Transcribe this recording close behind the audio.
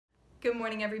Good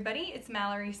morning, everybody. It's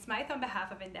Mallory Smythe on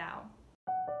behalf of Endow.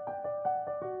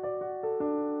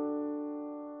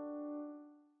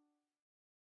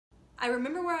 I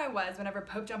remember where I was whenever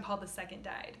Pope John Paul II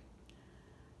died.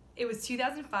 It was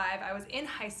 2005, I was in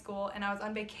high school, and I was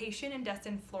on vacation in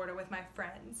Destin, Florida with my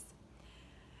friends.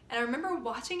 And I remember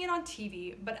watching it on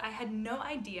TV, but I had no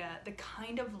idea the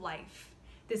kind of life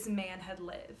this man had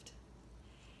lived.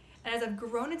 And as I've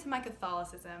grown into my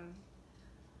Catholicism,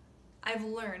 I've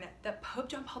learned that Pope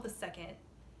John Paul II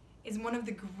is one of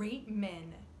the great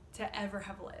men to ever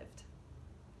have lived.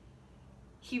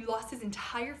 He lost his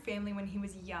entire family when he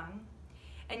was young,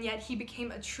 and yet he became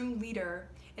a true leader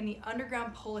in the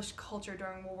underground Polish culture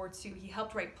during World War II. He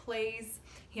helped write plays,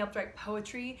 he helped write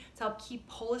poetry to help keep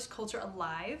Polish culture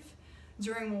alive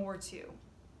during World War II.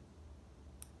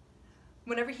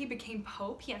 Whenever he became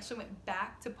Pope, he actually went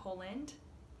back to Poland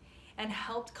and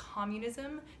helped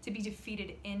communism to be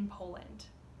defeated in Poland.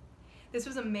 This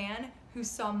was a man who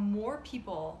saw more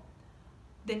people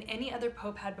than any other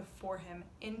pope had before him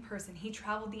in person. He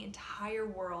traveled the entire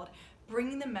world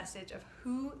bringing the message of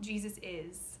who Jesus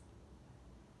is.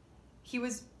 He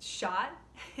was shot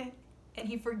and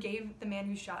he forgave the man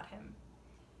who shot him.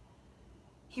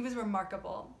 He was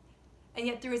remarkable. And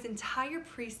yet through his entire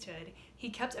priesthood, he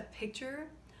kept a picture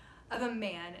of a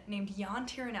man named Jan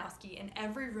Tyranowski in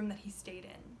every room that he stayed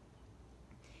in.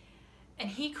 And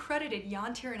he credited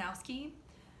Jan Tyranowski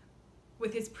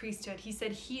with his priesthood. He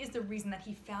said he is the reason that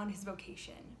he found his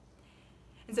vocation.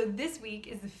 And so this week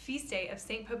is the feast day of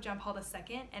St. Pope John Paul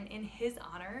II, and in his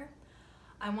honor,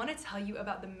 I want to tell you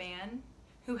about the man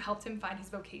who helped him find his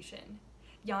vocation,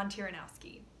 Jan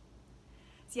Tyranowski.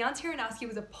 So Jan Tyranowski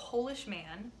was a Polish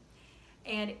man,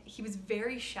 and he was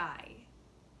very shy.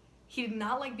 He did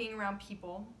not like being around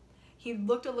people. He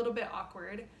looked a little bit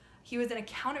awkward. He was an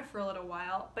accountant for a little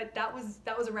while, but that was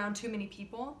around too many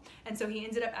people, and so he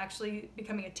ended up actually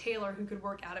becoming a tailor who could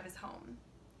work out of his home.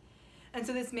 And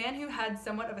so this man who had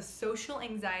somewhat of a social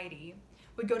anxiety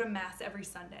would go to Mass every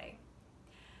Sunday.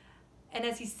 And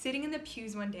as he's sitting in the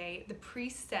pews one day, the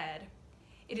priest said,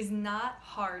 "It is not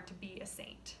hard to be a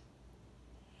saint."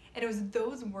 And it was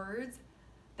those words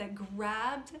that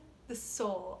grabbed the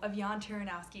soul of Jan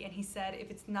Tyranowski, and he said, if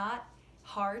it's not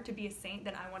hard to be a saint,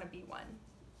 then I want to be one.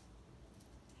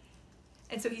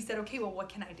 And so he said, okay, well, what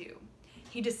can I do?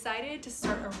 He decided to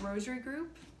start a rosary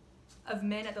group of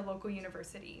men at the local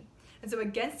university. And so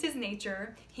against his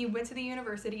nature, he went to the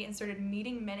university and started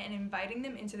meeting men and inviting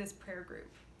them into this prayer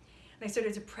group. And they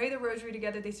started to pray the rosary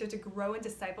together, they started to grow in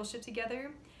discipleship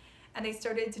together, and they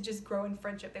started to just grow in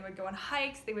friendship. They would go on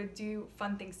hikes, they would do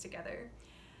fun things together.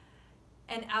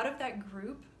 And out of that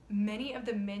group, many of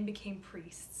the men became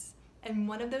priests. And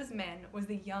one of those men was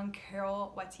the young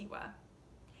Karol Wojtyła.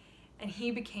 And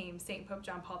he became St. Pope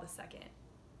John Paul II.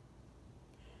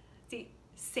 See,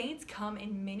 saints come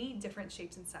in many different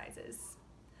shapes and sizes.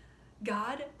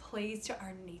 God plays to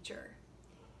our nature.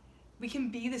 We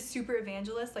can be the super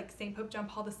evangelist like St. Pope John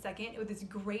Paul II with this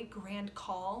great grand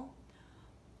call,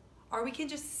 or we can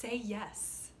just say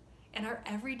yes in our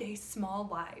everyday small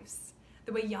lives,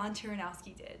 the way Jan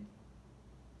Tyranowski did.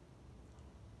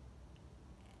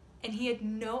 And he had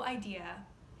no idea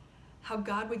how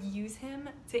God would use him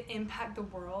to impact the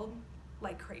world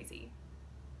like crazy.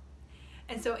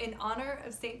 And so in honor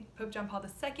of St. Pope John Paul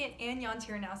II and Jan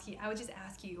Tyranowski, I would just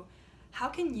ask you, how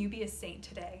can you be a saint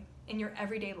today in your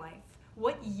everyday life?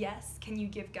 What yes can you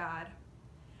give God?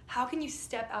 How can you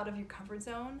step out of your comfort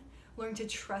zone, learn to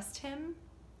trust him,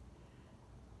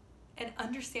 and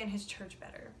understand his church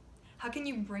better? How can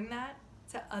you bring that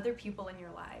to other people in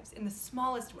your lives in the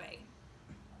smallest way?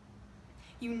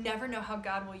 You never know how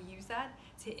God will use that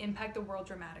to impact the world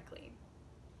dramatically.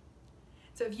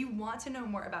 So if you want to know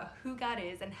more about who God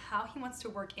is and how he wants to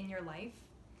work in your life,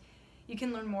 you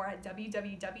can learn more at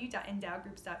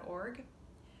www.endowgroups.org.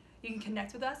 You can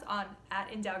connect with us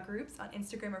at Endow Groups on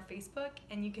Instagram or Facebook,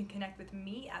 and you can connect with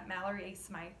me at Mallory A.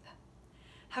 Smythe.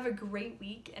 Have a great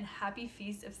week and happy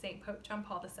feast of St. Pope John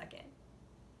Paul II.